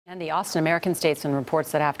And the Austin American-Statesman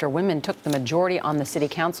reports that after women took the majority on the city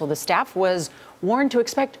council, the staff was warned to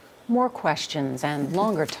expect more questions and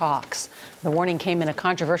longer talks. The warning came in a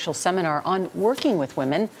controversial seminar on working with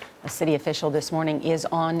women. A city official this morning is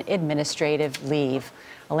on administrative leave.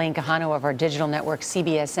 Elaine Quijano of our digital network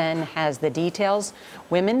CBSN has the details.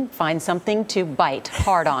 Women find something to bite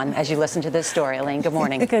hard on as you listen to this story. Elaine, good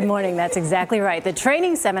morning. Good morning. That's exactly right. The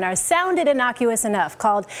training seminar sounded innocuous enough,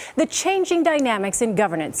 called The Changing Dynamics in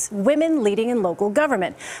Governance, Women Leading in Local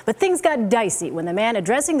Government. But things got dicey when the man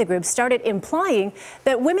addressing the group started implying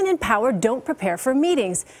that women in power don't prepare for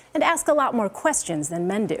meetings and ask a lot more questions than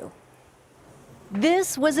men do.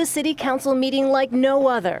 This was a city council meeting like no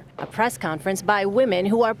other, a press conference by women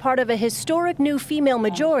who are part of a historic new female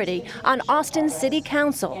majority on Austin's city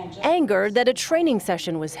council, angered that a training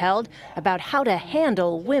session was held about how to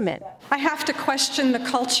handle women. I have to question the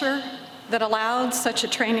culture that allowed such a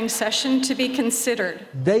training session to be considered.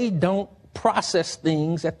 They don't process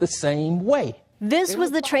things at the same way. This was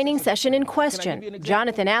the training session in question.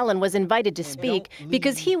 Jonathan Allen was invited to speak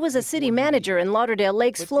because he was a city manager in Lauderdale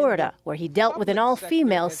Lakes, Florida, where he dealt with an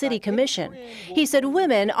all-female city commission. He said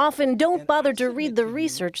women often don't bother to read the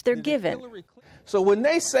research they're given. So when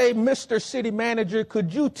they say, Mr. City Manager,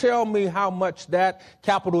 could you tell me how much that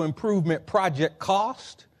capital improvement project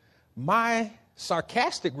cost? My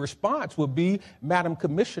sarcastic response would be, Madam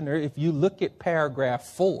Commissioner, if you look at paragraph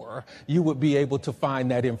 4, you would be able to find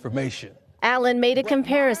that information. Allen made a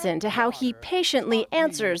comparison to how he patiently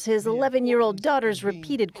answers his 11-year-old daughter's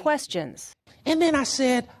repeated questions. And then I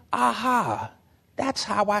said, aha, that's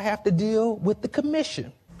how I have to deal with the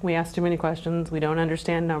commission. We ask too many questions. We don't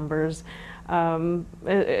understand numbers.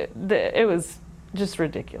 It was just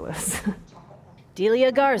ridiculous.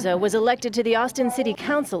 Delia Garza was elected to the Austin City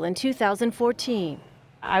Council in 2014.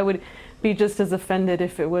 I would be just as offended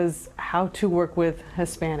if it was how to work with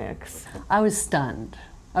Hispanics. I was stunned.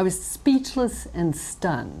 I was speechless and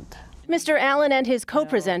stunned. Mr. Allen and his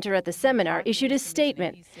co-presenter at the seminar issued a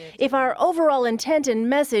statement. If our overall intent and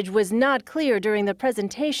message was not clear during the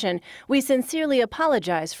presentation, we sincerely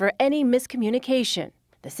apologize for any miscommunication.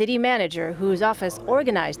 The city manager, whose office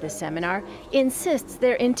organized the seminar, insists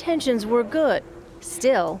their intentions were good.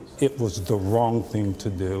 Still, it was the wrong thing to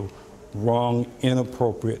do, wrong,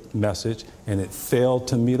 inappropriate message, and it failed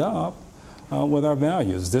to meet up with our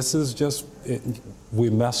values. This is just, we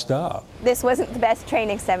messed up. This wasn't the best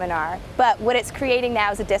training seminar, but what it's creating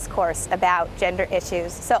now is a discourse about gender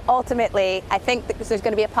issues. So ultimately, I think that there's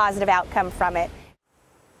going to be a positive outcome from it.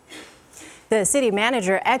 The city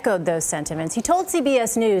manager echoed those sentiments. He told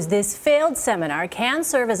CBS News this failed seminar can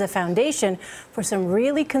serve as a foundation for some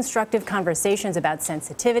really constructive conversations about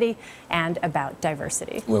sensitivity and about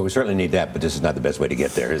diversity. Well, we certainly need that, but this is not the best way to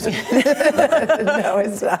get there, is it? No,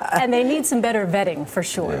 it's not. And they need some better vetting for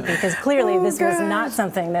sure, because clearly this was not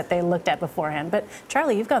something that they looked at beforehand. But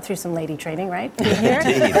Charlie, you've gone through some lady training, right?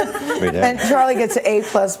 Indeed. And Charlie gets an A++.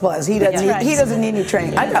 He doesn't need any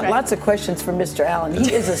training. I got right. lots of questions for Mr. Allen.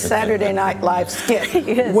 He is a Saturday Night Live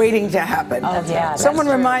skit waiting to happen. Oh, yeah, someone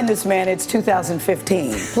remind this man it's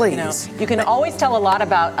 2015, please. You can always tell a lot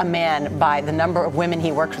about a man by the number of women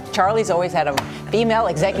he works with. Charlie's always had a female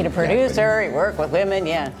executive producer. He worked with women,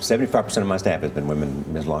 yeah. 75% of my staff has been women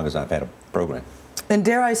as long as I've had a program. And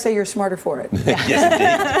dare I say you're smarter for it. Yes,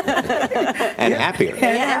 indeed. And happier.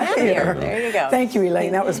 Yeah, happier. There you go. Thank you,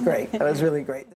 Elaine. That was great. That was really great.